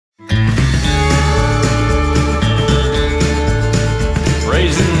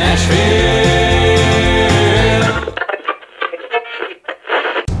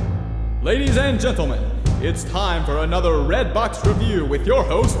it's time for another Redbox review with your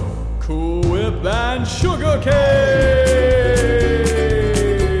host, Cool Whip and Sugar Cane.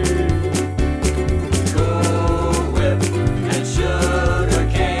 Cool Whip and Sugar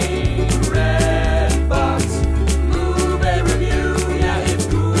Cane, Redbox movie review. Yeah, it's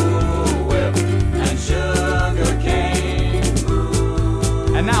Cool Whip and Sugar Cane.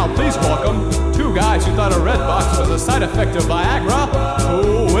 And now please welcome two guys who thought a Redbox was a side effect of Viagra,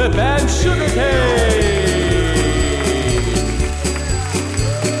 Cool Whip and Sugar Cane.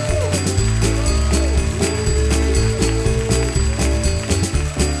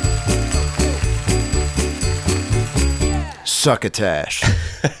 Succotash.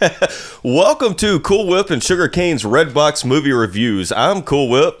 Welcome to Cool Whip and Sugar Cane's Redbox movie reviews. I'm Cool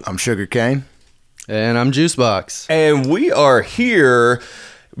Whip. I'm Sugar Cane. And I'm Juicebox. And we are here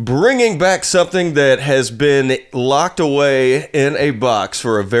bringing back something that has been locked away in a box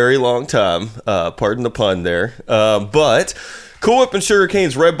for a very long time. Pardon the pun there. But Cool Whip and Sugar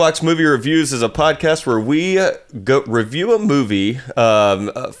Cane's Redbox Movie Reviews is a podcast where we go review a movie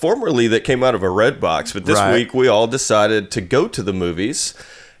formerly that came out of a Redbox. But this week we all decided to go to the movies.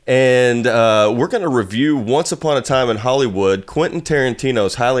 And we're going to review Once Upon a Time in Hollywood, Quentin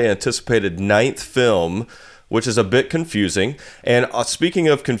Tarantino's highly anticipated 9th film, which is a bit confusing. And speaking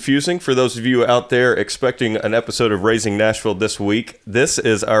of confusing, for those of you out there expecting an episode of Raising Nashville this week, this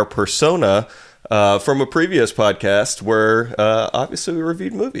is our persona from a previous podcast where obviously we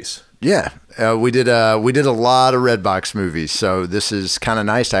reviewed movies. Yeah, we did a lot of Redbox movies, so this is kind of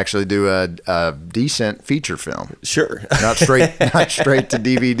nice to actually do a decent feature film. Sure. Not straight to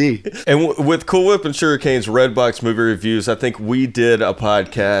DVD. And with Cool Whip and Sugar Cane's Redbox movie reviews, I think we did a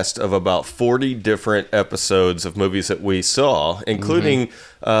podcast of about 40 different episodes of movies that we saw, including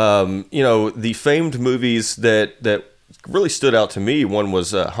the famed movies that really stood out to me. One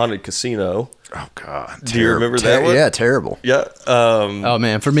was Haunted Casino. Oh, God. Do you remember that one? Yeah, terrible. Yeah. Oh,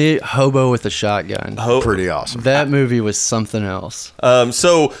 man. For me, Hobo with a Shotgun. Pretty awesome. That movie was something else.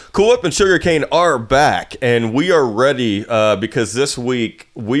 So Cool Whip and Sugar Cane are back, and we are ready because this week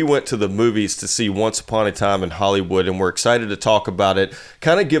we went to the movies to see Once Upon a Time in Hollywood, and we're excited to talk about it,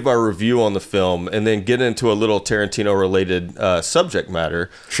 kind of give our review on the film, and then get into a little Tarantino-related subject matter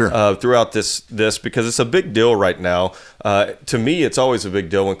throughout this because it's a big deal right now. To me, it's always a big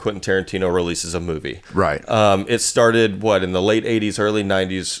deal when Quentin Tarantino releases a movie. Right. It started, in the late 80s, early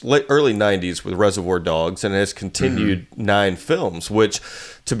 90s with Reservoir Dogs, and it has continued 9 films, which,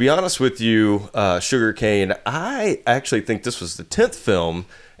 to be honest with you, Sugar Cane, I actually think this was the 10th film,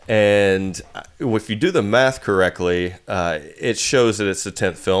 and if you do the math correctly, it shows that it's the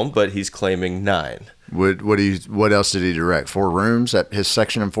 10th film, but he's claiming 9. What else did he direct? 4 Rooms? His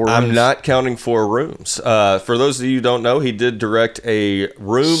section in 4 Rooms? I'm not counting 4 Rooms. For those of you who don't know, he did direct a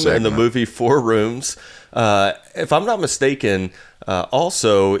room in the movie 4 Rooms. If I'm not mistaken,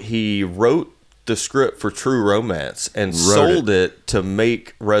 also he wrote the script for True Romance and sold it to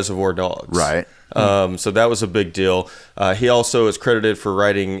make Reservoir Dogs. Right. So that was a big deal. He also is credited for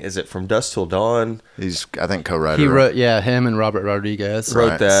writing, is it From Dusk Till Dawn? He's, I think, co-writer. He wrote, him and Robert Rodriguez.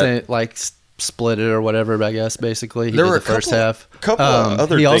 Wrote that. Split it or whatever, I guess, basically. He There did were the first half. A couple of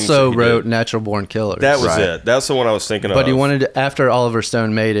other he things also that wrote did. Natural Born Killers. That was it. That's the one I was thinking of. But he wanted to, after Oliver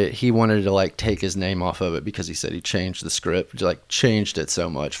Stone made it, he wanted to take his name off of it because he said he changed the script, changed it so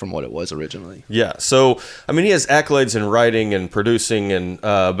much from what it was originally. Yeah. So, I mean, he has accolades in writing and producing and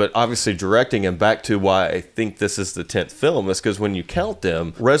but obviously directing, and back to why I think this is the 10th film is because when you count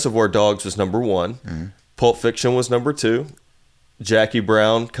them, Reservoir Dogs was number 1, Pulp Fiction was number 2, Jackie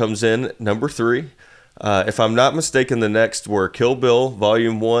Brown comes in number 3. If I'm not mistaken, the next were Kill Bill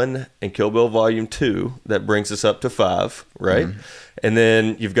Volume 1 and Kill Bill Volume 2. That brings us up to 5, right? And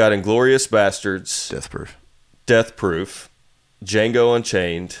then you've got Inglourious Bastards. Death Proof. Django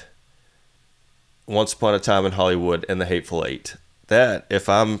Unchained. Once Upon a Time in Hollywood, and The Hateful Eight. That, if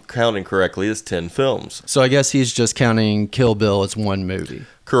I'm counting correctly, is 10 films. So I guess he's just counting Kill Bill as one movie.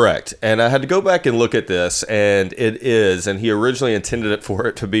 Correct. And I had to go back and look at this, and it is, and he originally intended it for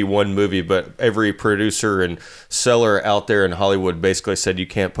it to be one movie, but every producer and seller out there in Hollywood basically said you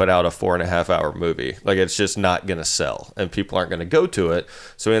can't put out a 4.5-hour movie. It's just not going to sell, and people aren't going to go to it.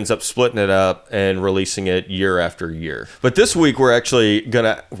 So he ends up splitting it up and releasing it year after year. But this week, we're actually going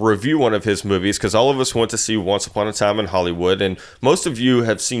to review one of his movies, because all of us went to see Once Upon a Time in Hollywood, and most of you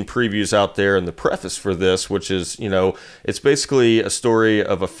have seen previews out there in the preface for this, which is, it's basically a story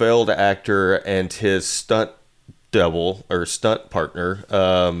of a failed actor and his stunt double or stunt partner,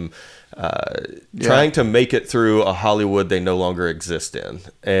 trying to make it through a Hollywood they no longer exist in.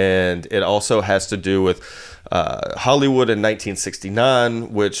 And it also has to do with Hollywood in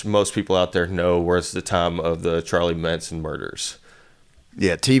 1969, which most people out there know was the time of the Charlie Manson murders.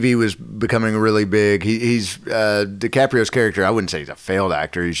 Yeah, TV was becoming really big. He's DiCaprio's character. I wouldn't say he's a failed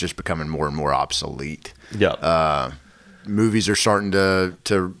actor. He's just becoming more and more obsolete. Yeah. Movies are starting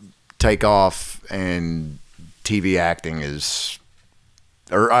to take off, and TV acting is,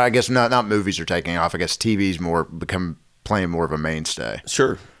 or I guess not movies are taking off. I guess TV's playing more of a mainstay.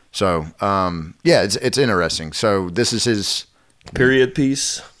 Sure. So, yeah, it's interesting. So this is his period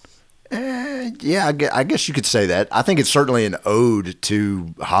piece. Yeah, I guess you could say that. I think it's certainly an ode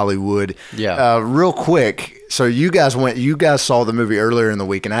to Hollywood. Yeah. Real quick, so you guys saw the movie earlier in the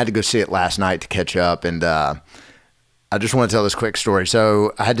week, and I had to go see it last night to catch up. And I just want to tell this quick story.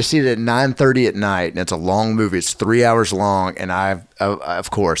 So I had to see it at 9:30 at night, and it's a long movie. It's 3 hours long, and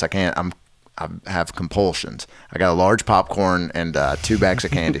of course, I can't. I have compulsions. I got a large popcorn and 2 bags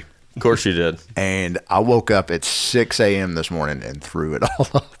of candy. Of course you did. And I woke up at 6 a.m. this morning and threw it all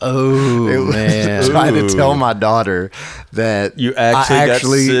up. Oh, man. So I had to tell my daughter that You actually got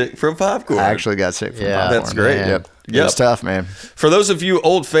sick from popcorn. I actually got sick from Yeah, popcorn. that's great. Man. Yep. Yep. It's tough, man. For those of you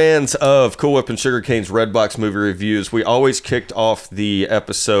old fans of Cool Whip and Sugarcane's Redbox movie reviews, we always kicked off the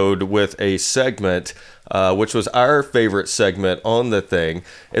episode with a segment, which was our favorite segment on the thing.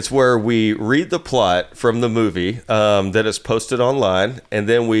 It's where we read the plot from the movie that is posted online, and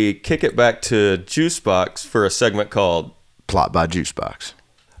then we kick it back to Juicebox for a segment called Plot by Juicebox.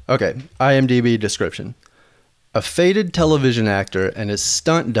 Okay, IMDb description. A faded television actor and his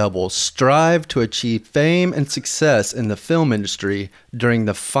stunt double strive to achieve fame and success in the film industry during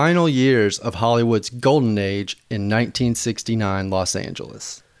the final years of Hollywood's golden age in 1969 Los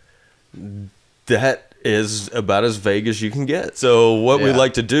Angeles. That is about as vague as you can get. So what we Yeah.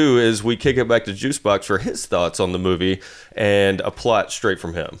 like to do is we kick it back to Juicebox for his thoughts on the movie and a plot straight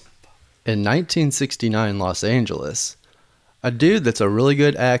from him. In 1969 Los Angeles, a dude that's a really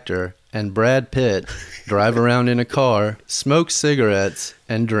good actor and Brad Pitt drive around in a car, smoke cigarettes,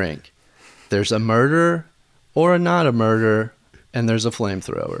 and drink. There's a murder or not a murder, and there's a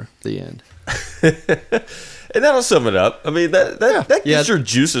flamethrower. The end. And that'll sum it up. I mean, that gets Yeah. your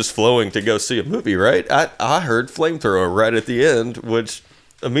juices flowing to go see a movie, right? I heard flamethrower right at the end, which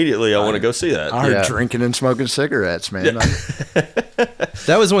immediately I want to go see that. I heard Yeah. drinking and smoking cigarettes, man.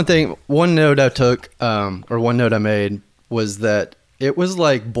 That was one thing. One note I took, or one note I made, was that it was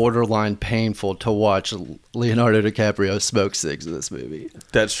like borderline painful to watch Leonardo DiCaprio smoke cigs in this movie.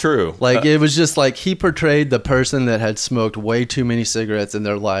 That's true. Like, it was just like he portrayed the person that had smoked way too many cigarettes in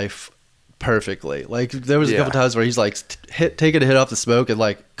their life perfectly. Like, there was a couple times where he's like taking a hit off the smoke and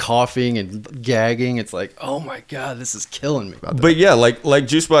like coughing and gagging. It's like, oh my God, this is killing me. But yeah, like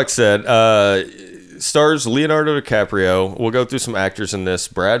Juicebox said, stars Leonardo DiCaprio. We'll go through some actors in this.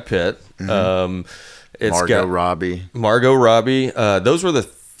 Brad Pitt. It's Margot got Robbie. Margot Robbie. Those were the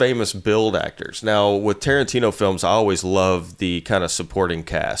famous build actors. Now, with Tarantino films, I always love the kind of supporting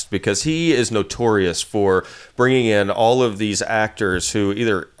cast because he is notorious for bringing in all of these actors who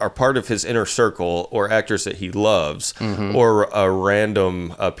either are part of his inner circle or actors that he loves, or a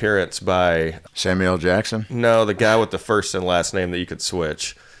random appearance by, Samuel Jackson. no, the guy with the first and last name that you could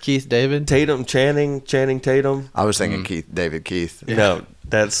switch. Keith David? Channing Tatum. I was thinking David Keith. No,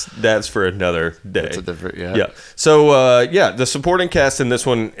 that's for another day. That's a different, Yeah. So, the supporting cast in this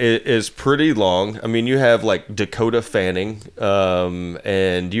one is pretty long. I mean, you have like Dakota Fanning,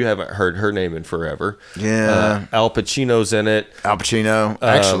 and you haven't heard her name in forever. Yeah. Al Pacino's in it, Al Pacino.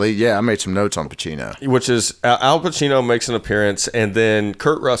 Actually, yeah, I made some notes on Pacino. which is Al Pacino makes an appearance, and then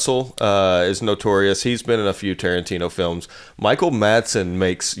Kurt Russell is notorious. He's been in a few Tarantino films. Michael Madsen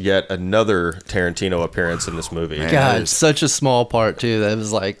makes yet another Tarantino appearance in this movie. Man. God, such a small part too. That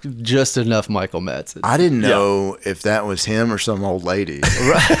was like just enough Michael Madsen. I didn't know if that was him or some old lady.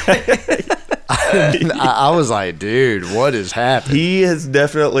 I was like, dude, what is happening? He has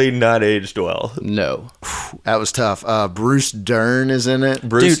definitely not aged well. No. That was tough. Bruce Dern is in it.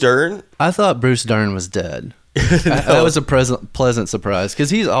 Bruce Dude. Dern. I thought Bruce Dern was dead. That was a pleasant surprise because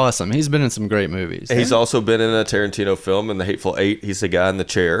he's awesome. He's been in some great movies. He's also been in a Tarantino film in The Hateful Eight. He's the guy in the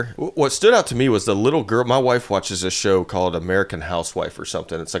chair. What stood out to me was the little girl. My wife watches a show called American Housewife or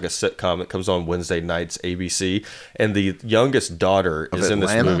something. It's like a sitcom that comes on Wednesday nights, ABC. And the youngest daughter is in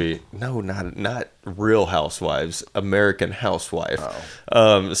this Atlanta? movie. No, not Real Housewives. American Housewife.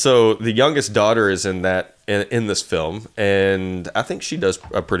 Oh. So the youngest daughter is in that. In this film, and I think she does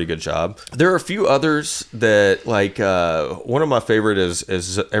a pretty good job. There are a few others that, like, one of my favorite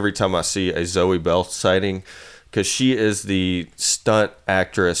is every time I see a Zoe Bell sighting, because she is the stunt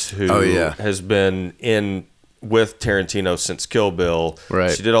actress who Oh, yeah. has been in with Tarantino since Kill Bill.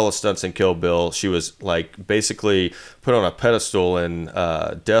 Right. She did all the stunts in Kill Bill. She was like basically put on a pedestal in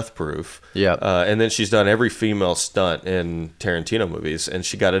Death Proof. Yep. And then she's done every female stunt in Tarantino movies, and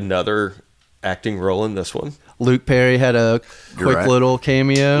she got another acting role in this one. Luke Perry had a You're quick right. little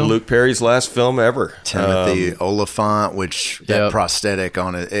cameo. Luke Perry's last film ever. Timothy Oliphant, which that Yep. prosthetic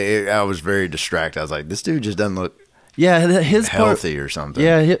on it, I was very distracted. I was like, this dude just doesn't look Yeah, his part. healthy or something.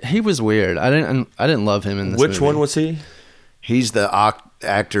 Yeah, he was weird. I didn't love him in this. Which movie. one was he? He's the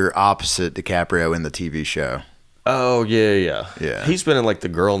actor opposite DiCaprio in the TV show. Oh yeah. Yeah. He's been in like The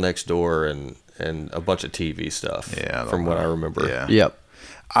Girl Next Door and a bunch of TV stuff. Yeah, from what I remember. Yeah. Yep.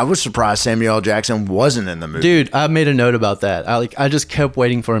 I was surprised Samuel L. Jackson wasn't in the movie. Dude, I made a note about that. I just kept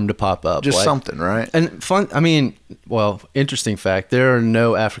waiting for him to pop up. Just like- something, right? And fun. I mean, well, interesting fact: there are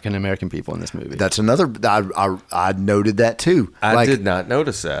no African American people in this movie. That's another. I noted that too. I did not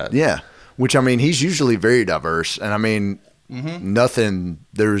notice that. Yeah, which I mean, he's usually very diverse, and I mean, nothing.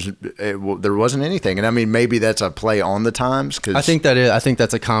 There wasn't anything, and I mean, maybe that's a play on the times. Cause I think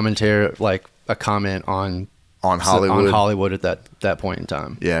that's a commentary, like a comment on Hollywood. at that point in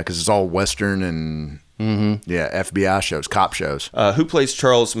time. Yeah, because it's all Western and yeah, FBI shows, cop shows. Who plays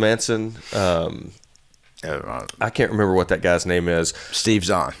Charles Manson? I can't remember what that guy's name is. Steve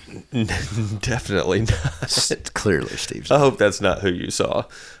Zahn. Definitely not. Clearly, Steve I Zahn. hope that's not who you saw.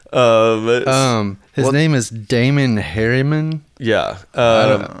 His name is Damon Harriman. Yeah.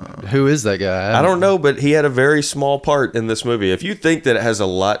 Who is that guy? I don't know, but he had a very small part in this movie. If you think that it has a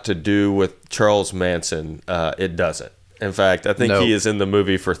lot to do with Charles Manson, it doesn't. In fact, I think Nope. he is in the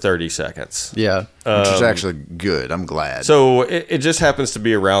movie for 30 seconds. Yeah. Which is actually good. I'm glad. So it just happens to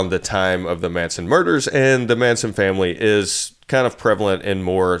be around the time of the Manson murders, and the Manson family is kind of prevalent in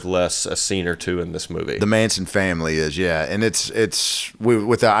more or less a scene or two in this movie. the Manson family is, yeah, and it's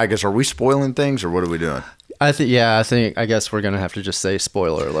with that. I guess, are we spoiling things or what are we doing? I guess we're gonna have to just say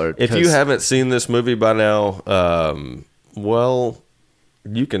spoiler alert. If you 'cause- haven't seen this movie by now, well,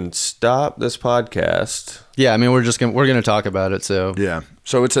 you can stop this podcast. yeah, I mean we're gonna talk about it. So Yeah.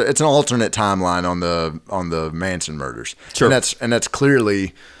 So it's an alternate timeline on the Manson murders. Sure. And that's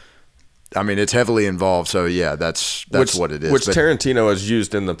clearly, I mean, it's heavily involved. So yeah, that's what it is. Which But Tarantino has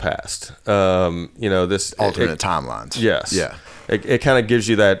used in the past. This alternate timelines. Yes. Yeah. It kind of gives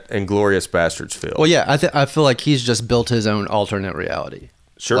you that Inglourious Bastards feel. Well, yeah, I feel like he's just built his own alternate reality.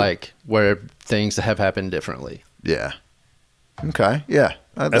 Sure. Like where things have happened differently. Yeah. Okay. Yeah.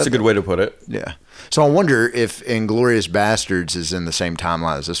 That's a good way to put it. Yeah. So I wonder if Inglourious Bastards is in the same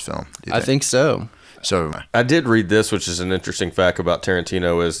timeline as this film. Do you I think so. so. I did read this, which is an interesting fact about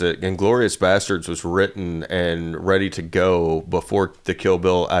Tarantino, is that Inglourious Bastards was written and ready to go before the Kill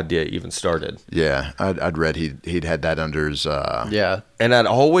Bill idea even started. Yeah, I'd read he'd had that under his. Yeah. And I'd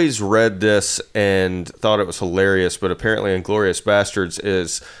always read this and thought it was hilarious, but apparently Inglourious Bastards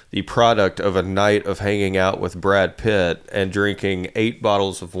is the product of a night of hanging out with Brad Pitt and drinking 8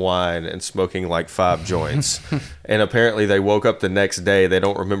 bottles of wine and smoking like 5 joints. And apparently they woke up the next day, they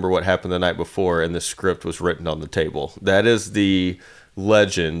don't remember what happened the night before, and the script was written on the table. That is the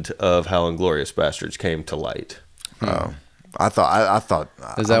legend of how Inglourious Bastards came to light. Oh, I thought.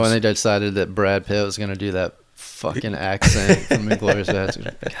 Is that when they decided that Brad Pitt was gonna do that fucking accent from Inglourious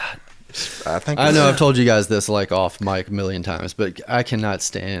Basterds? I think. I know I've told you guys this like off mic a million times, but I cannot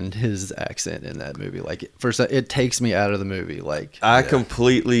stand his accent in that movie. Like, first, it takes me out of the movie. Like, I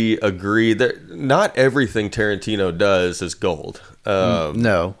completely agree that not everything Tarantino does is gold.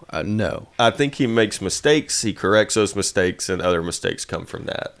 no. I think he makes mistakes. He corrects those mistakes, and other mistakes come from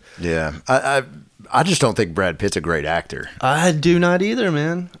that. Yeah, I just don't think Brad Pitt's a great actor. I do not either,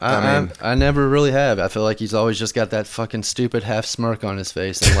 man. I mean- I never really have. I feel like he's always just got that fucking stupid half smirk on his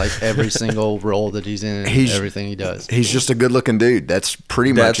face in like every single role that he's in, and He's- everything he does. He's just a good-looking dude. That's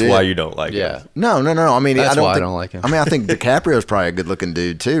pretty That's much it. why you don't like Yeah. him. No. I mean, That's I don't why I think, don't like him. I mean, I think DiCaprio's probably a good-looking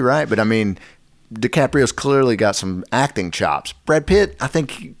dude too, right? But I mean, DiCaprio's clearly got some acting chops. Brad Pitt, I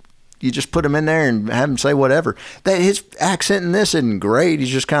think you just put him in there and have him say whatever. That his accent in this isn't great. He's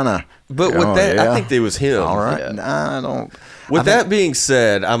just kind of. But with that, I think it was him. All right, Yeah. Nah, I don't. With that being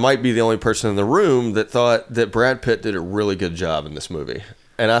said, I might be the only person in the room that thought that Brad Pitt did a really good job in this movie.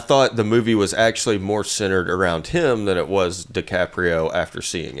 And I thought the movie was actually more centered around him than it was DiCaprio after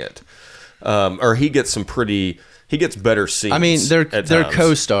seeing it. or he gets better scenes. I mean, they're times.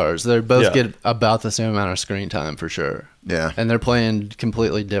 co-stars. They both Yeah. get about the same amount of screen time for sure. Yeah. And they're playing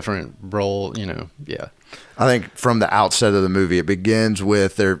completely different role, yeah. I think from the outset of the movie, it begins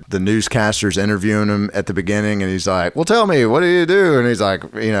with the newscasters interviewing him at the beginning, and he's like, "Well, tell me, what do you do?" And he's like,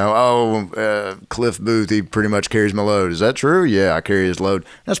 Cliff Booth, he pretty much carries my load. Is that true? Yeah, I carry his load.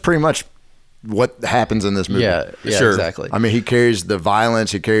 That's pretty much what happens in this movie. Yeah, Sure. exactly. I mean, he carries the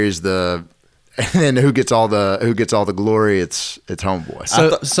violence, he carries the, and then who gets all the glory? It's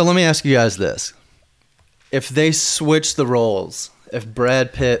Homeboy. So let me ask you guys this. If they switched the roles, if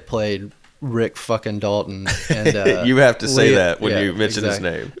Brad Pitt played Rick fucking Dalton and You have to say that when you mention his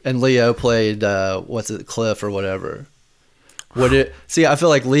name. and Leo played Cliff or whatever. I feel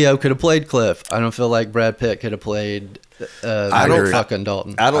like Leo could have played Cliff. I don't feel like Brad Pitt could have played agree. fucking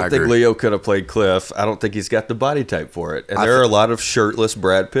Dalton. I don't I think agree. Leo could have played Cliff. I don't think he's got the body type for it. And there are a lot of shirtless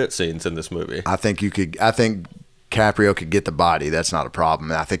Brad Pitt scenes in this movie. I think Caprio could get the body. That's not a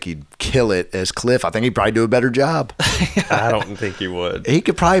problem. I think he'd kill it as Cliff. I think he'd probably do a better job. I don't think he would. He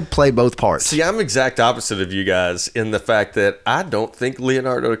could probably play both parts. See, I'm exact opposite of you guys in the fact that I don't think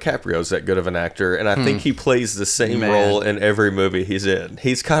Leonardo DiCaprio is that good of an actor, and I think he plays the same Man. role in every movie he's in.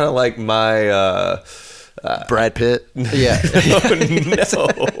 He's kind of like my. Brad Pitt. Yeah. Oh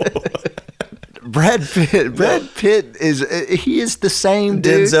no! Brad Pitt is the same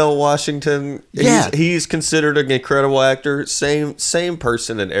dude. Denzel Washington. Yeah. He's considered an incredible actor. Same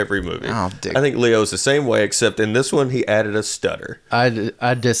person in every movie. Oh, Dick. I think Leo's the same way, except in this one he added a stutter. I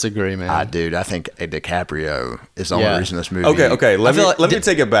disagree, man. I think DiCaprio is the only Yeah. reason this movie. Okay. Let feel me like-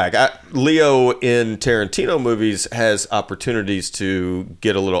 take it back. Leo in Tarantino movies has opportunities to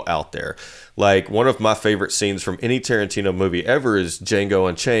get a little out there. Like, one of my favorite scenes from any Tarantino movie ever is Django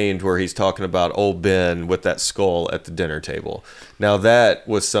Unchained, where he's talking about old Ben with that skull at the dinner table. Now, that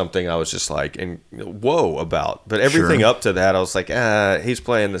was something I was just like, whoa about. But everything Sure. up to that, I was like, he's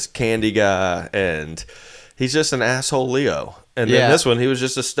playing this candy guy, and he's just an asshole Leo. And then Yeah. this one, he was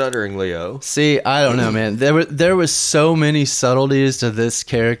just a stuttering Leo. See, I don't know, man. There was so many subtleties to this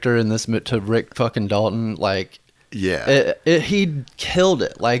character and to Rick fucking Dalton. Like, Yeah. he killed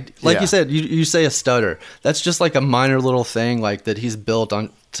it. Like Yeah. you said, you say a stutter. That's just like a minor little thing, like that he's built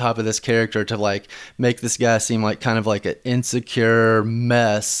on top of this character to like make this guy seem like kind of like an insecure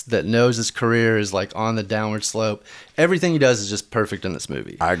mess that knows his career is like on the downward slope. Everything he does is just perfect in this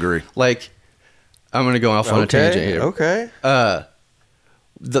movie. I agree. Like, I'm gonna go off on a tangent here. Okay.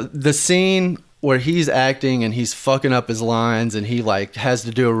 The scene where he's acting and he's fucking up his lines and he like has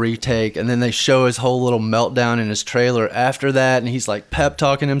to do a retake, and then they show his whole little meltdown in his trailer after that, and he's like pep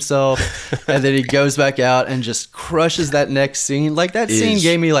talking himself and then he goes back out and just crushes that next scene. Like, that scene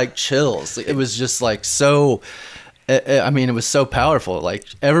gave me like chills. It was just like so, I mean, it was so powerful. Like,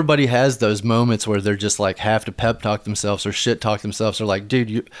 everybody has those moments where they're just like have to pep talk themselves or shit talk themselves, or like,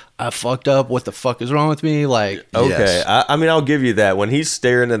 dude, I fucked up. What the fuck is wrong with me? Like, Okay, Yes. I mean, I'll give you that. When he's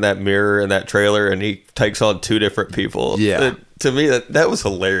staring in that mirror in that trailer and he takes on two different people, Yeah. to me, that was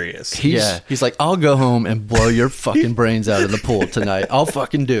hilarious. he's like, I'll go home and blow your fucking brains out of the pool tonight. I'll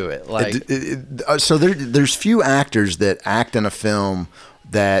fucking do it. Like, So there's few actors that act in a film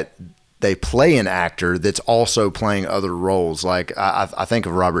that they play an actor that's also playing other roles. Like, I think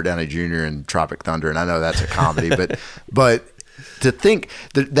of Robert Downey Jr. in Tropic Thunder, and I know that's a comedy, but to think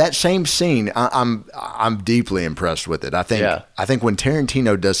that same scene, I'm deeply impressed with it. I think when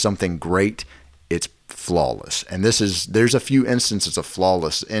Tarantino does something great, it's flawless. And there's a few instances of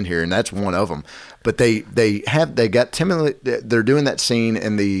flawless in here, and that's one of them. But they got Timothy. They're doing that scene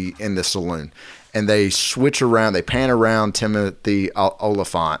in the saloon, and they switch around. They pan around Timothy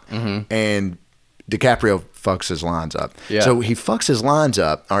Oliphant, and DiCaprio fucks his lines up. Yeah. So he fucks his lines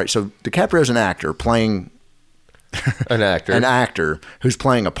up. All right. So DiCaprio's an actor playing An actor. an actor who's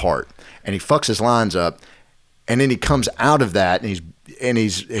playing a part, and he fucks his lines up, and then he comes out of that, and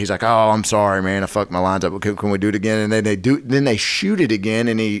he's like, "Oh, I'm sorry, man, I fucked my lines up. Can we do it again?" And then they shoot it again,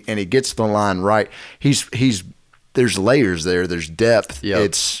 and he gets the line right. There's layers there. There's depth.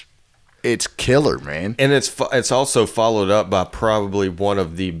 Yep. It's killer, man. And it's also followed up by probably one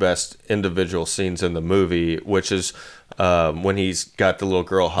of the best individual scenes in the movie, which is when he's got the little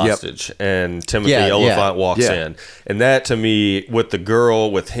girl hostage and Timothy Oliphant walks in. And that, to me, with the girl,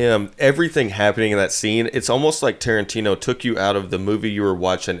 with him, everything happening in that scene, it's almost like Tarantino took you out of the movie you were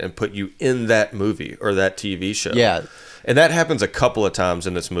watching and put you in that movie or that TV show. yeah. And that happens a couple of times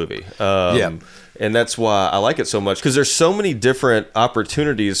in this movie. And that's why I like it so much, because there's so many different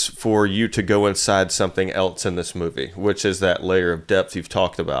opportunities for you to go inside something else in this movie, which is that layer of depth you've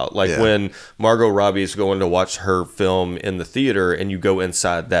talked about. Like when Margot Robbie's going to watch her film in the theater and you go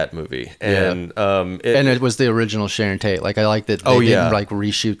inside that movie. And and it was the original Sharon Tate. Like, I like that they didn't like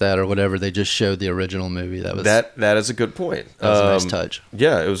reshoot that or whatever. They just showed the original movie. That was that is a good point. That was a nice touch.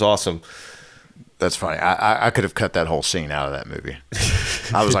 Yeah, it was awesome. That's funny. I could have cut that whole scene out of that movie.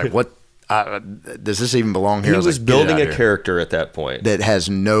 I was like, what? Does this even belong here? He I was like, "Get it building out a here." character at that point. that has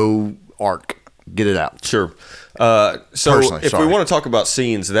no arc. Get it out. Sure. So Personally, if sorry. we want to talk about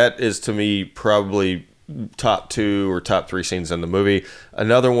scenes, that is to me probably top 2 or top 3 scenes in the movie.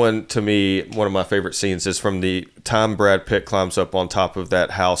 Another one to me, one of my favorite scenes, is from the time Brad Pitt climbs up on top of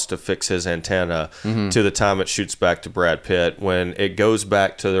that house to fix his antenna to the time it shoots back to Brad Pitt, when it goes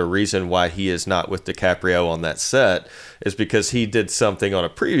back to the reason why he is not with DiCaprio on that set is because he did something on a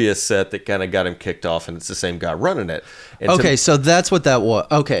previous set that kind of got him kicked off, and it's the same guy running it. And Okay, so that's what that was.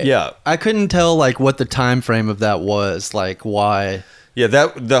 Okay. Yeah. I couldn't tell like what the time frame of that was, like why. Yeah,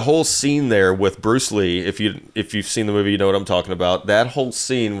 that the whole scene there with Bruce Lee, if you've seen the movie, you know what I'm talking about. That whole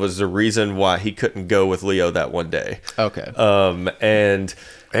scene was the reason why he couldn't go with Leo that one day. Okay.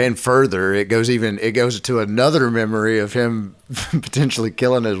 And further, it goes to another memory of him potentially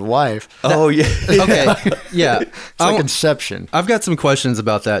killing his wife. Oh yeah. Okay. Yeah. It's like Inception. I've got some questions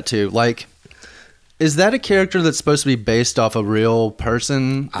about that too. Like, is that a character that's supposed to be based off a real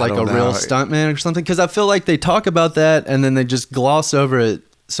person, like a don't real know. stuntman or something? Because I feel like they talk about that and then they just gloss over it.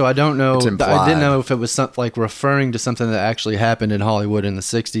 So I don't know. It's I implied. didn't know if it was like referring to something that actually happened in Hollywood in the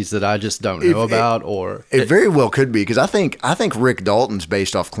 '60s that I just don't know about, or It very well could be, because I think Rick Dalton's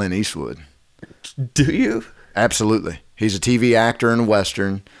based off Clint Eastwood. Do you? Absolutely. He's a TV actor in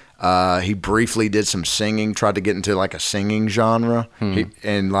Western. He briefly did some singing, tried to get into like a singing genre.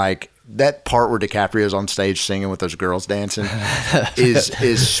 And like that part where DiCaprio's on stage singing with those girls dancing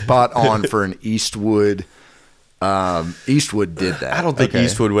is spot on for an Eastwood. Eastwood did that. I don't think Okay.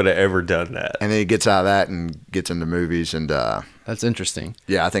 Eastwood would have ever done that. And then he gets out of that and gets into movies. And that's interesting.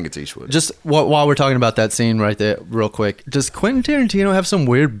 yeah, I think it's Eastwood. Just while we're talking about that scene right there, real quick, does Quentin Tarantino have some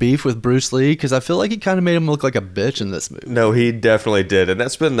weird beef with Bruce Lee? Because I feel like he kind of made him look like a bitch in this movie. No, he definitely did, and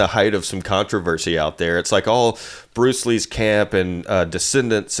that's been the height of some controversy out there. It's like all Bruce Lee's camp and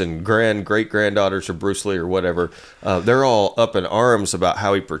descendants and great granddaughters of Bruce Lee or whatever, they're all up in arms about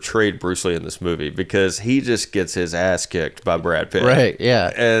how he portrayed Bruce Lee in this movie, because he just gets his ass kicked by Brad Pitt. Right,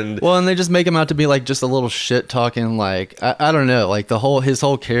 yeah. And they just make him out to be like just a little shit talking, like I don't know, like his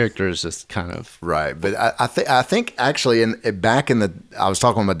whole character is just kind of Right, but I think actually I was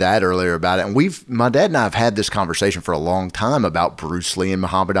talking with my dad earlier about it, and my dad and I have had this conversation for a long time about Bruce Lee and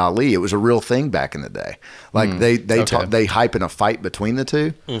Muhammad Ali. It was a real thing back in the day. Like they hype in a fight between the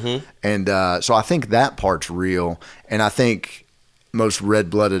two, and so I think that part's real, and I think most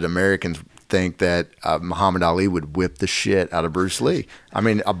red-blooded Americans think that Muhammad Ali would whip the shit out of Bruce Lee. I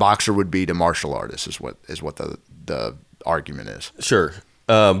mean, a boxer would beat a martial artist is what the argument is. Sure.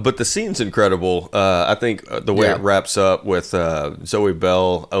 But the scene's incredible. I think the way Yeah. it wraps up with Zoe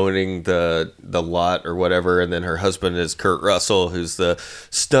Bell owning the lot or whatever, and then her husband is Kurt Russell, who's the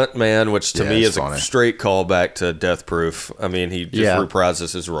stunt man, which to Yeah, me it's is funny. a straight callback to Death Proof. I mean, he just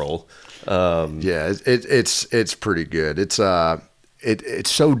reprises his role. Yeah, it's pretty good.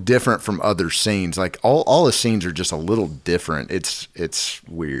 It's so different from other scenes. Like all the scenes are just a little different. It's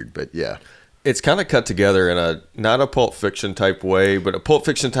weird, but yeah. It's kind of cut together in not a Pulp Fiction type way, but a Pulp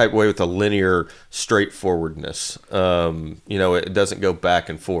Fiction type way with a linear straightforwardness. It doesn't go back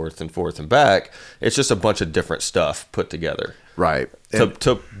and forth and back. It's just a bunch of different stuff put together. Right.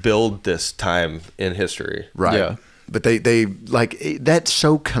 To build this time in history. Right. Yeah. But they like that's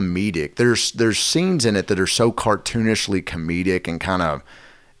so comedic. There's scenes in it that are so cartoonishly comedic and kind of,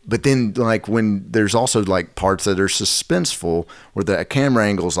 but then like when there's also like parts that are suspenseful where the camera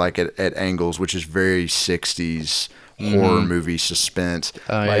angles like at angles, which is very 60s horror movie suspense.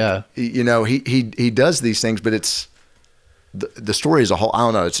 Yeah. He does these things, but it's the story as a whole. I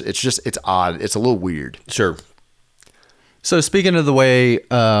don't know. It's odd. It's a little weird. Sure. So speaking of the way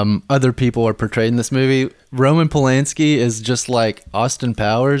other people are portrayed in this movie, Roman Polanski is just like Austin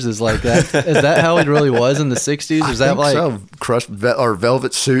Powers. Is like that? Is that how it really was in the '60s? Is that like so? Crushed or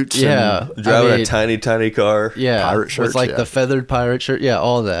velvet suits? Yeah, Driving a tiny car. Yeah, pirate with shirts, like yeah. the feathered pirate shirt. Yeah,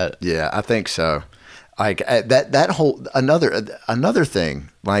 all that. Yeah, I think so. Like that whole another thing.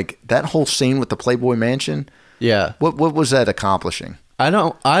 Like that whole scene with the Playboy Mansion. Yeah. What was that accomplishing? I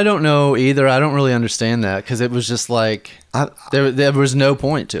don't know either. I don't really understand that because it was just like There was no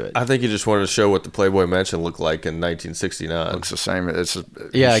point to it. I think he just wanted to show what the Playboy Mansion looked like in 1969. Looks the same.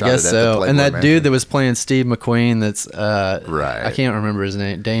 Yeah, I guess so. And that dude that was playing Steve McQueen, that's Right. I can't remember his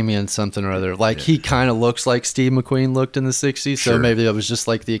name, Damien something or other. Like he kind of looks like Steve McQueen looked in the '60s. So Sure. maybe that was just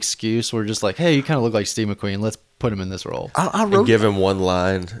like the excuse. We're just like, hey, you kind of look like Steve McQueen. Let's put him in this role. I And wrote give him one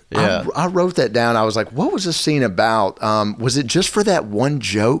line. Yeah. I wrote that down. I was like, what was this scene about? Was it just for that one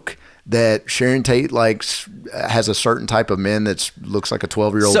joke that Sharon Tate has a certain type of men that looks like a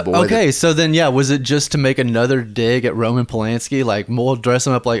 12-year-old boy? So then, was it just to make another dig at Roman Polanski? Like, we'll dress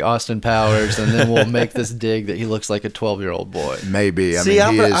him up like Austin Powers, and then we'll make this dig that he looks like a 12-year-old boy. Maybe.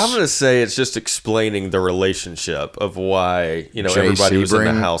 I'm going to say it's just explaining the relationship of why, Jay everybody was in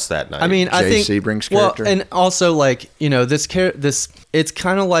the Sebring. house that night. I mean, I Jay think Sebring's character. Well, and also this it's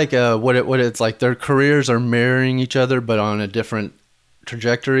kind of like what it's like. Their careers are mirroring each other, but on a different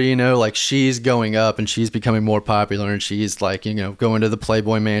trajectory. Like she's going up and she's becoming more popular, and she's like going to the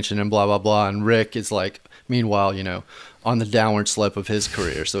Playboy Mansion and blah blah blah. And Rick is like, meanwhile, on the downward slope of his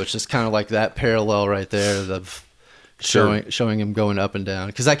career. So it's just kind of like that parallel right there of showing him going up and down.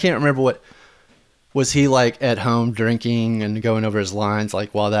 Because I can't remember what. Was he like at home drinking and going over his lines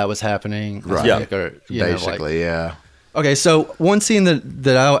like while that was happening? Right. I think, or, Basically, yeah. Okay, so one scene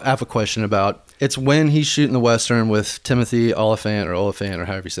that I have a question about, it's when he's shooting the Western with Timothy Oliphant or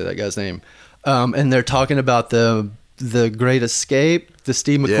however you say that guy's name. And they're talking about the Great Escape, the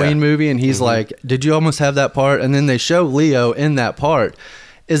Steve McQueen movie, and he's like, did you almost have that part? And then they show Leo in that part.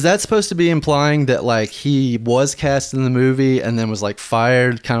 Is that supposed to be implying that like he was cast in the movie and then was like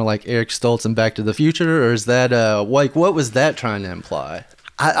fired, kind of like Eric Stoltz in Back to the Future? Or is that like what was that trying to imply?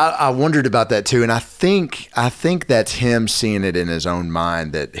 I wondered about that too, and I think that's him seeing it in his own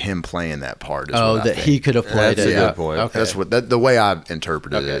mind, that him playing that part. Is what I think. He could have played That's it. a good point. Okay. That's the way I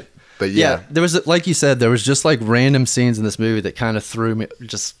interpreted it. But Yeah, there was, like you said, there was just like random scenes in this movie that kind of threw me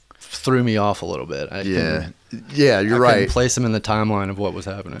off a little bit. You're I couldn't right. place him in the timeline of what was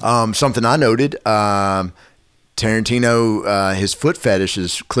happening. Something I noted. Tarantino, his foot fetish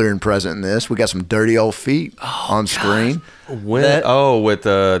is clear and present in this. We got some dirty old feet on screen. with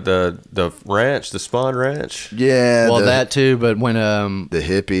the ranch, the Spawn Ranch. Yeah. Well, that too, but when the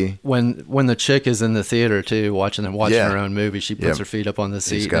hippie. when the chick is in the theater too, watching Yeah. her own movie, she puts Yeah. her feet up on the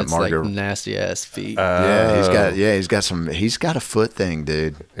seat. got And it's like Margot- nasty ass feet. He's got a foot thing,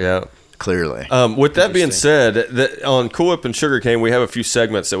 dude. Yeah. Clearly. With that being said, on Cool Whip and Sugarcane, we have a few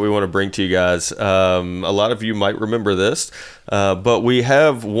segments that we want to bring to you guys. A lot of you might remember this, but we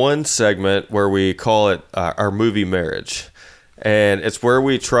have one segment where we call it our movie marriage. And it's where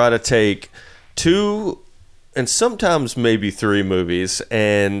we try to take 2 and sometimes maybe 3 movies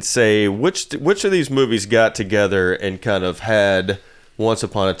and say which of these movies got together and kind of had Once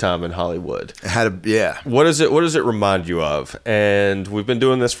Upon a Time in Hollywood. What does it remind you of? And we've been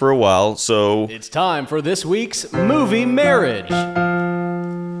doing this for a while, so It's time for this week's movie marriage. I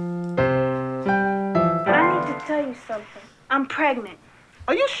need to tell you something. I'm pregnant.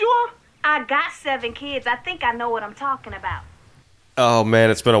 Are you sure? I got 7 kids. I think I know what I'm talking about. oh man,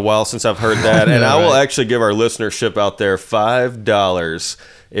 it's been a while since I've heard that. And I will actually give our listenership out there $5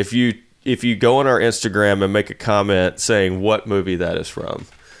 if you go on our Instagram and make a comment saying what movie that is from.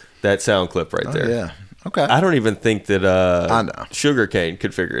 That sound clip right there. Yeah. Okay. I don't even think that I know. Sugarcane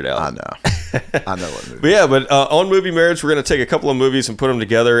could figure it out. I know. I know what movie. But on Movie Marriage, we're going to take a couple of movies and put them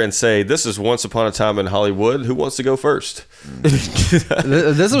together and say, this is Once Upon a Time in Hollywood. Who wants to go first?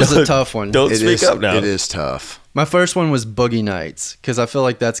 This was a tough one. Don't It speak is- up now. It is tough. My first one was Boogie Nights because I feel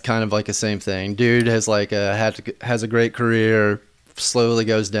like that's kind of like the same thing. Dude has like has a great career, slowly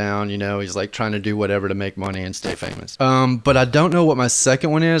goes down. He's like trying to do whatever to make money and stay famous. But I don't know what my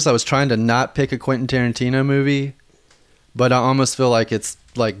second one is. I was trying to not pick a Quentin Tarantino movie, but I almost feel like it's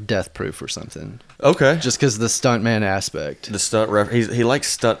like Death Proof or something. Okay. Just because the stuntman aspect. The stunt he likes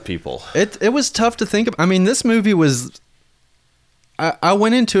stunt people. It was tough to think of. I mean, this movie was. I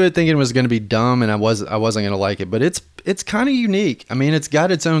went into it thinking it was going to be dumb, and I wasn't going to like it. But it's kind of unique. I mean, it's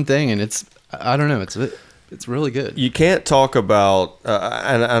got its own thing, and I don't know. It's really good. You can't talk about,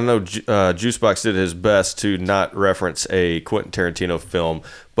 and I know Juicebox did his best to not reference a Quentin Tarantino film,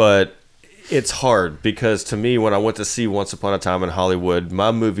 but it's hard because to me, when I went to see Once Upon a Time in Hollywood,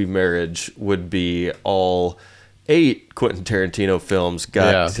 my movie marriage would be all 8 Quentin Tarantino films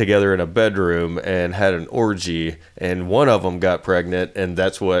got together in a bedroom and had an orgy, and one of them got pregnant, and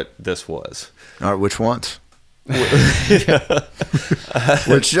that's what this was. All right, which ones? Which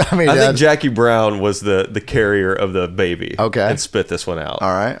I think Jackie Brown was the carrier of the baby. Okay. And spit this one out.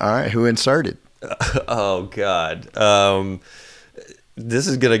 All right. Who inserted? Oh God. This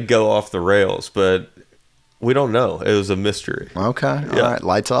is gonna go off the rails, but We don't know. It was a mystery. Okay. All Yeah. right.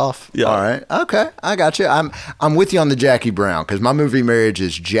 Lights off. Yeah. All right. Okay. I got you. I'm with you on the Jackie Brown because my movie marriage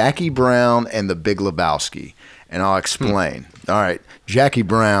is Jackie Brown and The Big Lebowski, and I'll explain. All right. Jackie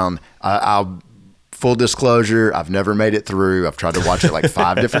Brown. I'll full disclosure. I've never made it through. I've tried to watch it like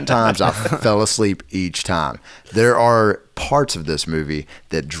 5 different times. I fell asleep each time. There are parts of this movie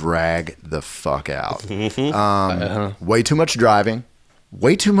that drag the fuck out. Way too much driving.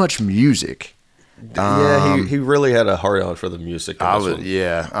 Way too much music. He really had a hard on for the music. In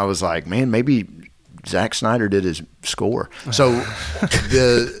this one. I was like, man, maybe Zack Snyder did his score. So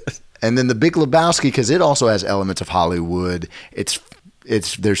and then The Big Lebowski, because it also has elements of Hollywood.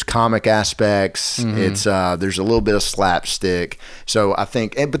 There's comic aspects. It's there's a little bit of slapstick. So I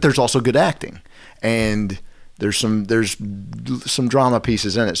think, but there's also good acting, and there's some drama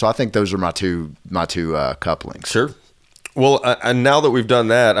pieces in it. So I think those are my two couplings. Sure. Well, and now that we've done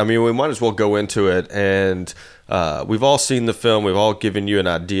that, I mean, we might as well go into it. And we've all seen the film. We've all given you an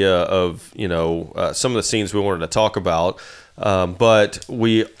idea of, some of the scenes we wanted to talk about. But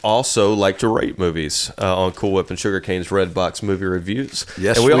we also like to rate movies on Cool Whip and Sugarcane's Redbox movie reviews.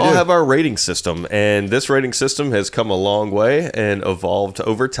 Yes, and we all do. have our rating system. And this rating system has come a long way and evolved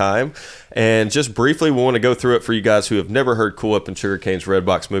over time. And just briefly, we want to go through it for you guys who have never heard Cool Whip and Sugarcane's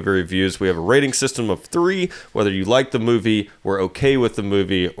Redbox movie reviews. We have a rating system of 3, whether you liked the movie, were okay with the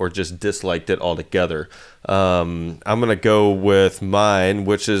movie, or just disliked it altogether. I'm going to go with mine,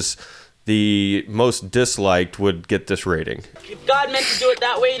 which is the most disliked would get this rating. If God meant to do it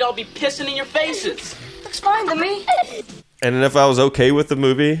that way, he'd all be pissing in your faces. Looks fine to me. And then if I was okay with the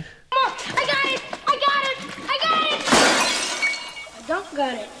movie, Come on, I got it! I don't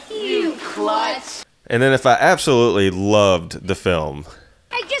got it. You klutz. and then if I absolutely loved the film.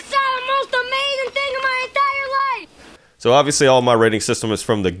 I just saw the most amazing thing in my entire life. So obviously all my rating system is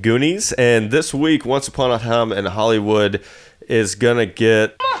from the Goonies, and this week, Once Upon a Time in Hollywood is gonna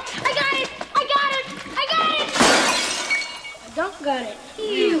get... Come on, I got it! I don't got it.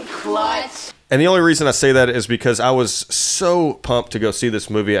 You klutz. And the only reason I say that is because I was so pumped to go see this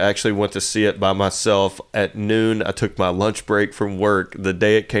movie. I actually went to see it by myself at noon. I took my lunch break from work the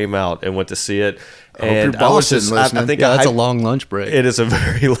day it came out and went to see it. And your boss isn't I listening. think Yeah, that's a hyped- long lunch break. It is a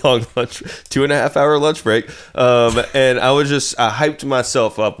very long lunch, 2.5 hour lunch break. And I hyped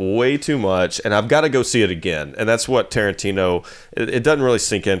myself up way too much, and I've got to go see it again. And that's what Tarantino, it doesn't really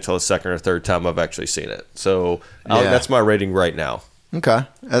sink in until the second or third time I've actually seen it. So that's my rating right now. Okay.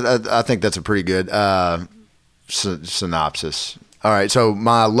 I think that's a pretty good synopsis. All right. So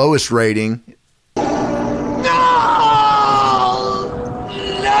my lowest rating.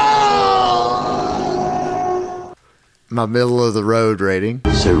 My middle of the road rating.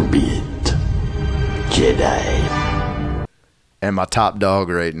 So be it, Jedi. And my top dog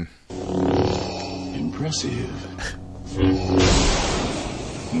rating. Impressive.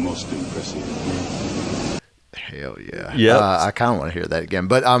 Most impressive. Hell yeah. Yep. I kind of want to hear that again,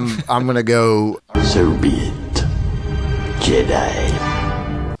 but I'm gonna go So be it,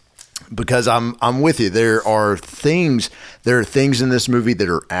 Jedi. because I'm with you. There are things in this movie that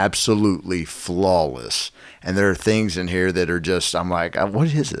are absolutely flawless, and there are things in here that are just, I'm like, what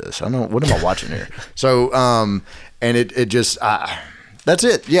is this? I don't know, what am I watching here? So and it just that's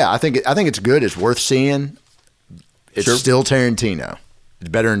it. Yeah, I think it's good. It's worth seeing. It's Sure. still Tarantino. It's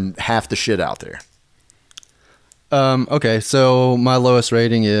better than half the shit out there. Okay, so my lowest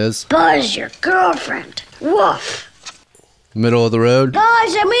rating is Buzz, your girlfriend. Woof. middle of the road,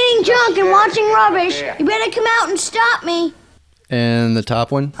 Guys, I'm eating junk and watching rubbish. You better come out and stop me. and the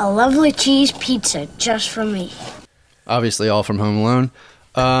top one, A lovely cheese pizza just for me. obviously all from Home Alone.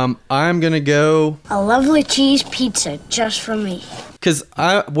 I'm gonna go A lovely cheese pizza just for me. because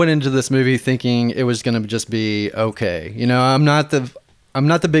I went into this movie thinking it was gonna just be okay. You know, I'm not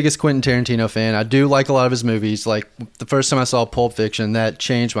the biggest Quentin Tarantino fan. I do like a lot of his movies. Like the first time I saw Pulp Fiction, that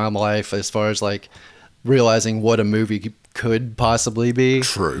changed my life as far as like realizing what a movie could possibly be.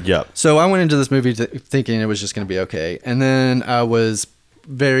 True. Yep. So I went into this movie thinking it was just going to be okay. And then I was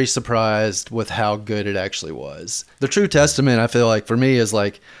very surprised with how good it actually was. The true testament, I feel like, for me is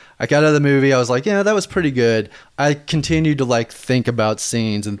like, I got out of the movie, I was like, yeah, that was pretty good. I continued to like think about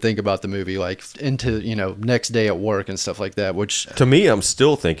scenes and think about the movie like into, next day at work and stuff like that, which To me, I'm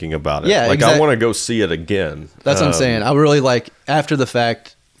still thinking about it. Yeah, I exact- want to go see it again. that's what I'm saying. I really like, after the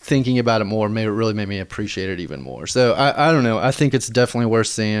fact, thinking about it more really made me appreciate it even more. So I don't know. I think it's definitely worth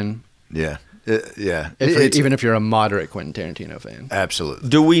seeing, Yeah. Yeah. even if you're a moderate Quentin Tarantino fan. Absolutely.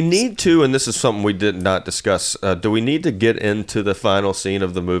 Do we need to, and this is something we did not discuss, do we need to get into the final scene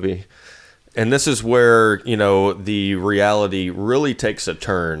of the movie And this is where, you know, the reality really takes a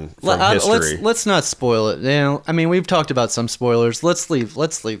turn from history. Let's not spoil it. You know, I mean, we've talked about some spoilers. Let's leave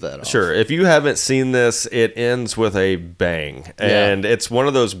that off. Sure. If you haven't seen this, it ends with a bang. And it's one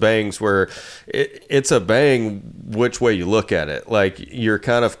of those bangs where it's a bang which way you look at it. Like, you're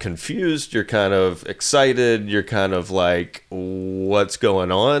kind of confused, you're kind of excited, you're kind of like, what's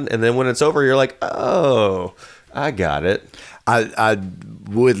going on? And then when it's over, you're like, oh, I got it. I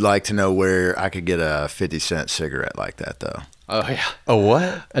would like to know where I could get a 50-cent cigarette like that, though. Oh, yeah. A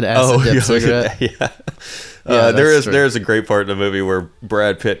what? An acid dip cigarette. Yeah. Yeah, There's a great part in the movie where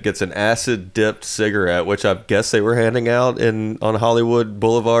Brad Pitt gets an acid dipped cigarette, which I guess they were handing out on Hollywood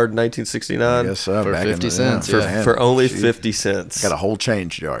Boulevard in 1969. Yes, sir. For 50 cents, For only 50 cents. Got a whole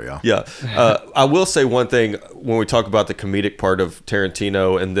change jar, y'all. Yeah. I will say one thing when we talk about the comedic part of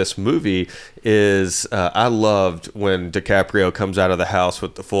Tarantino in this movie is I loved when DiCaprio comes out of the house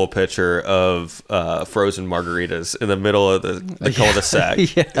with the full pitcher of frozen margaritas in the middle of the cul-de-sac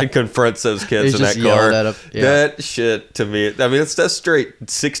and confronts those kids He's in that just yelling car. at 'em. Yeah. That shit to me, I mean, that's straight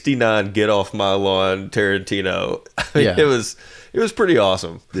 69 get off my lawn Tarantino. I mean, Yeah. it was pretty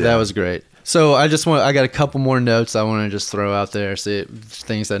awesome. That was great. So I got a couple more notes I want to just throw out there, see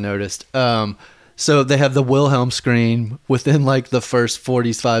things I noticed. So they have the Wilhelm scream within like the first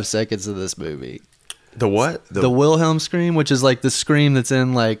 45 seconds of this movie. The what? The Wilhelm scream, which is like the scream that's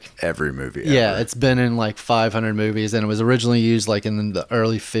in like Every movie. yeah, ever. it's been in like 500 movies, and it was originally used like in the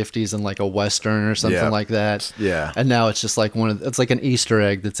early 50s in like a Western or something Yeah. like that. Yeah. And now it's just like it's like an Easter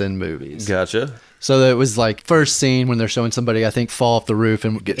egg that's in movies. Gotcha. So it was like first scene when they're showing somebody, I think, fall off the roof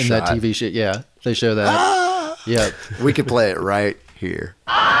and Get in that shot. TV shit. Yeah, they show that. Yeah. We could play it right here.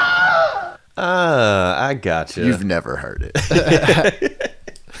 I gotcha. You've never heard it.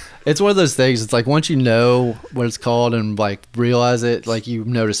 It's one of those things. It's like once you know what it's called and like realize it, like you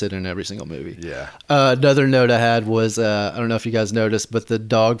notice it in every single movie. Yeah. Another note I had was I don't know if you guys noticed, but the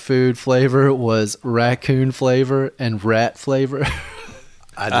dog food flavor was raccoon flavor and rat flavor.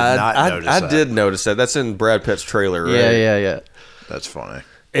 I did not notice that. I did notice that. That's in Brad Pitt's trailer, right? Yeah. That's funny.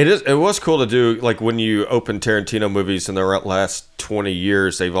 It was cool to do, like when you open Tarantino movies in the last 20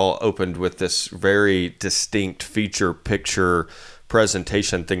 years, they've all opened with this very distinct feature picture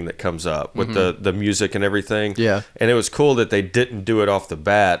presentation thing that comes up with the music and everything. Yeah. And it was cool that they didn't do it off the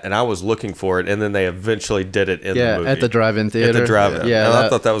bat, and I was looking for it, and then they eventually did it in the movie. At the drive-in theater. At the drive-in. Yeah, And I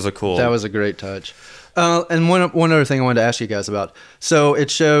thought that was a cool. That was a great touch. And one other thing I wanted to ask you guys about. So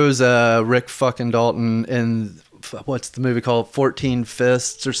it shows Rick fucking Dalton in what's the movie called? 14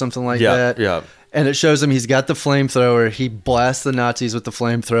 Fists or something like that. Yeah. And it shows him he's got the flamethrower. He blasts the Nazis with the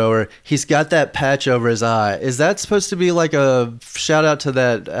flamethrower. He's got that patch over his eye. Is that supposed to be like a shout out to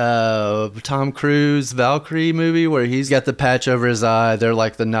that Tom Cruise Valkyrie movie where he's got the patch over his eye? They're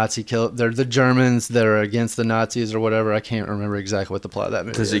like the Nazi they're the Germans that are against the Nazis or whatever. I can't remember exactly what the plot of that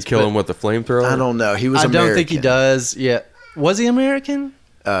movie is. Does he kill him with the flamethrower? I don't know. He was I American. don't think he does. Yeah. Was he American?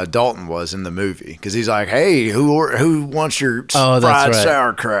 Dalton was in the movie because he's like, "Hey, who wants your fried right.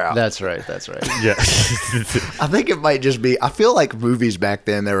 sauerkraut?" That's right. Yeah. I think it might just be. I feel like movies back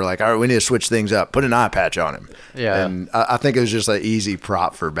then they were like, "All right, we need to switch things up. Put an eye patch on him." Yeah. and I think it was just an easy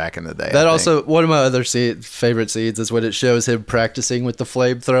prop for back in the day. That I also, think. one of my other favorite scenes is when it shows him practicing with the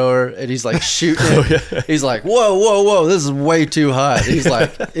flamethrower and he's like shooting it. He's like, whoa, this is way too hot. He's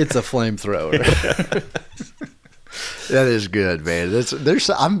like, it's a flamethrower. That is good, man. There's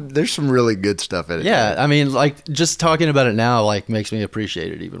some really good stuff in it. Yeah, I mean, like, just talking about it now, like, makes me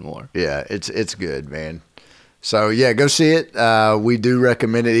appreciate it even more. Yeah, it's good, man. So yeah, go see it. We do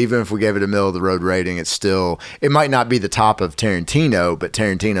recommend it, even if we gave it a middle of the road rating. It might not be the top of Tarantino, but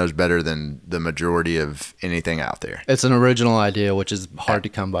Tarantino's better than the majority of anything out there. It's an original idea, which is hard to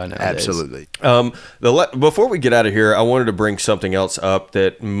come by nowadays. Absolutely. Before we get out of here, I wanted to bring something else up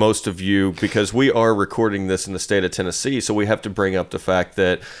that most of you, because we are recording this in the state of Tennessee, so we have to bring up the fact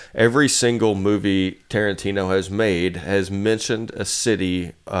that every single movie Tarantino has made has mentioned a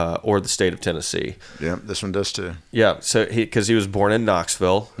city or the state of Tennessee. Yeah, this one does too. Yeah, so because he was born in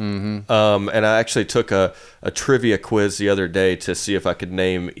Knoxville, and I actually took a trivia quiz the other day to see if I could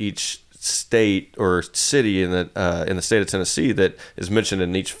name each state or city in the state of Tennessee that is mentioned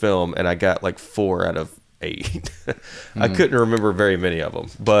in each film, and I got like 4 out of 8. I couldn't remember very many of them,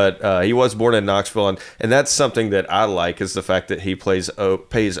 but he was born in Knoxville, and that's something that I like is the fact that he pays ode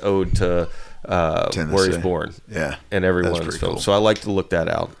to where he's born. Yeah, in every that's one of his pretty films. cool. So I like to look that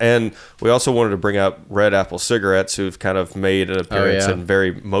out. And we also wanted to bring up Red Apple Cigarettes, who've kind of made an appearance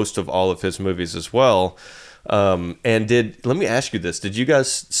in most of all of his movies as well. And let me ask you this: did you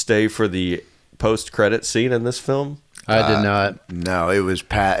guys stay for the post-credit scene in this film? I did not. No, it was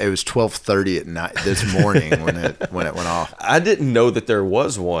 12:30 at night this morning when it went off. I didn't know that there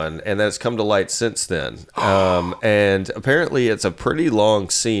was one, and that's come to light since then. And apparently, it's a pretty long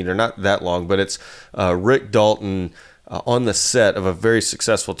scene, or not that long, but it's Rick Dalton on the set of a very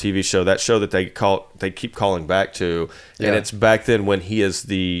successful TV show. That show that they keep calling back to, and it's back then when he is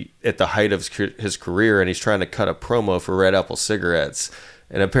at the height of his career, and he's trying to cut a promo for Red Apple cigarettes.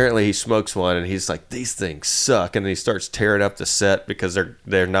 And apparently he smokes one, and he's like, "These things suck," and then he starts tearing up the set because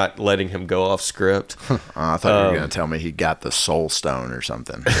they're not letting him go off script. I thought you were going to tell me he got the Soul Stone or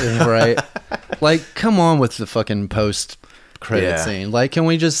something. Right? Like, come on with the fucking post-credit scene. Like, can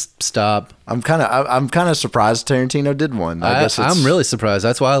we just stop? I'm kind of surprised Tarantino did one. I'm really surprised.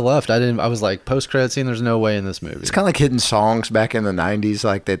 That's why I left. I was like, post-credit scene. There's no way in this movie. It's kind of like hidden songs back in the '90s,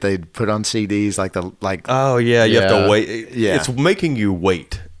 like that they put on CDs, Oh yeah, you have to wait. Yeah. It's making you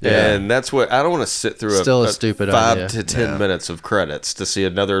wait. Yeah. And that's what I don't want to sit through. Still a stupid 5 idea. to 10 minutes of credits to see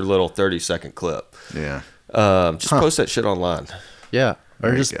another little 30-second clip. Yeah. Just post that shit online. Yeah. Or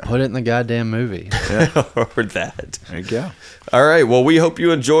There you just go. put it in the goddamn movie. Or that. There you go. All right. Well, we hope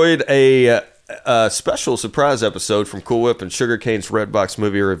you enjoyed a special surprise episode from Cool Whip and Sugarcane's Redbox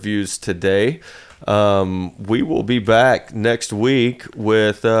movie reviews today. We will be back next week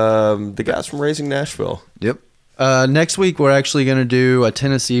with the guys from Raising Nashville. Yep. Next week, we're actually going to do a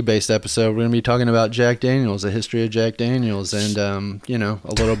Tennessee-based episode. We're going to be talking about Jack Daniels, the history of Jack Daniels, and, a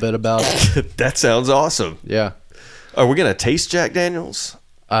little bit about... That sounds awesome. Yeah. Are we going to taste Jack Daniels?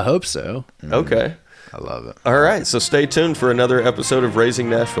 I hope so. Okay. I love it. All right. So stay tuned for another episode of Raising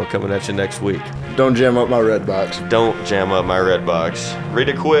Nashville coming at you next week. Don't jam up my red box. Don't jam up my red box. Read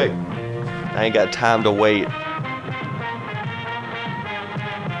it quick. I ain't got time to wait.